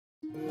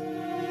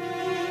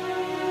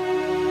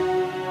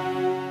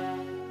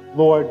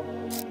Lord,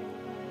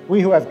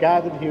 we who have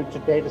gathered here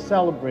today to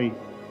celebrate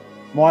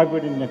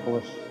Margaret and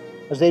Nicholas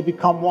as they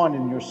become one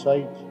in your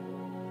sight,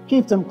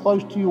 keep them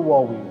close to you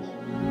always.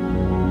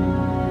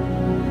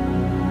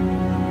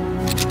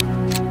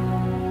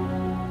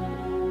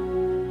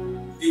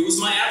 It was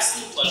my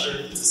absolute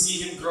pleasure to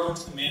see him grow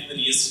into the man that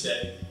he is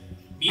today,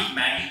 meet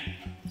Maggie,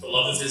 the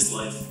love of his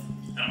life,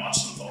 and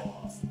watch them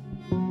fall off.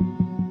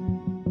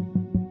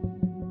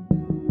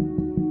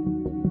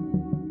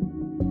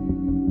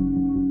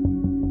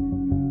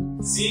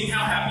 Seeing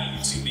how happy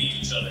you two make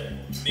each other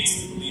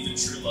makes me believe in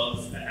true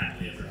love and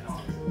happily ever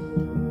after.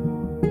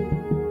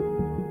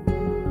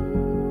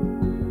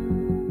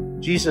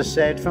 Jesus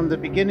said, from the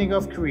beginning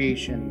of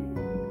creation,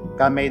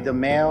 God made them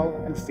male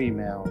and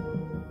female.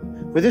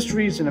 For this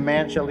reason, a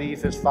man shall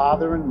leave his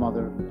father and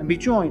mother and be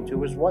joined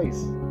to his wife,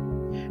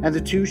 and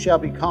the two shall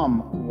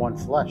become one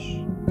flesh.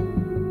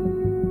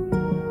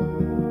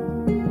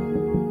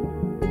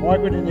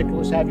 Margaret and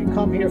Nicholas, have you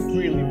come here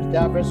freely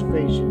without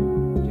reservation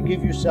to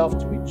give yourself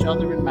to each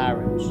other in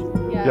marriage?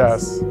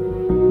 Yes.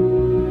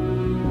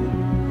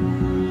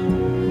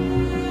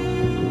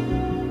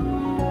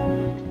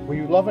 Will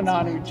you love and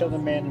honor each other,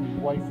 man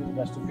and wife, for the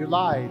rest of your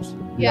lives?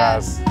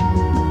 Yes.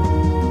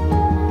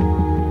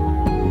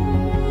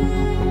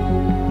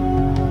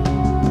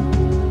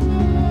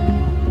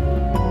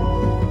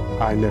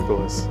 I,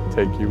 Nicholas,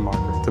 take you,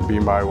 Margaret, to be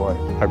my wife.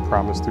 I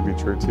promise to be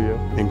true to you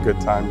in good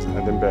times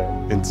and in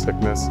bad, in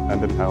sickness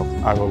and in health.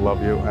 I will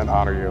love you and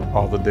honor you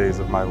all the days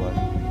of my life.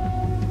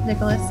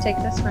 Nicholas, take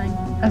this ring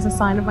as a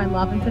sign of my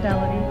love and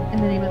fidelity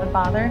in the name of the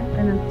Father,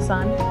 and of the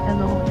Son,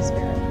 and the Holy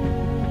Spirit.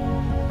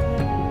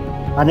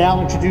 I now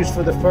introduce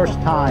for the first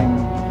time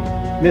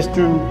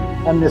Mr.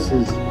 and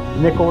Mrs.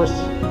 Nicholas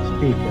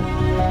Speaker.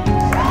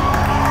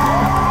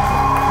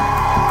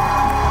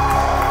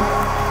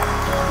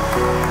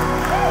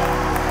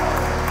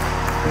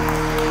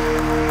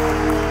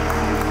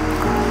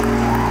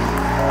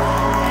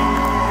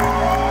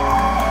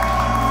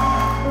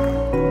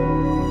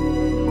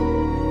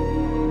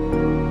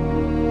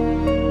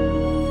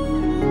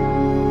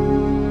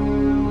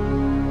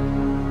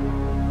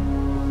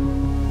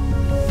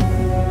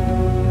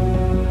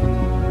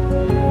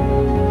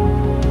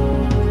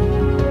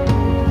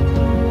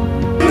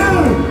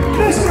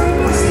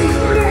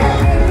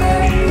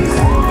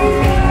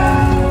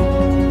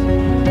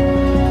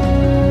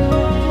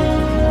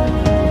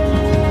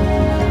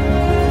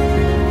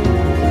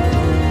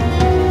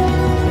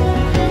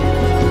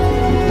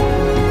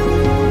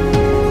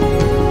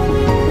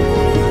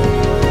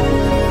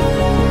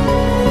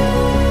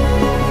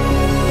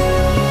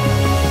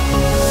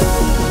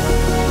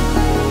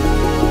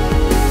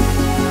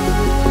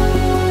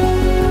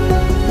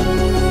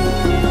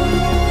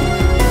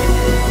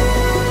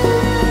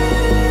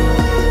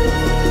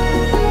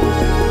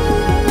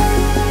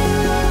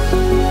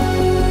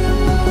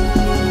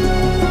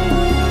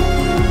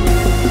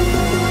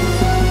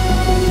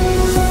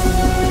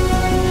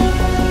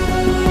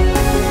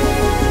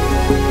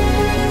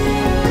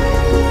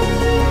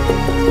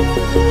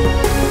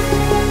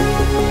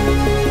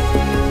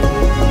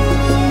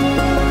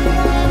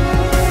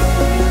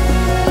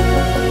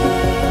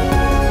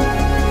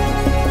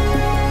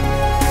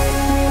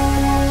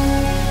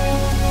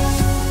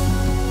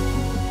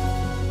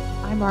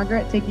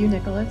 Margaret, take you,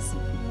 Nicholas,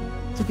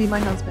 to be my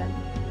husband.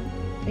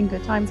 In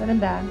good times and in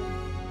bad,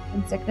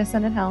 in sickness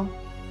and in health,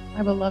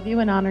 I will love you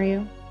and honor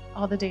you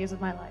all the days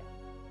of my life.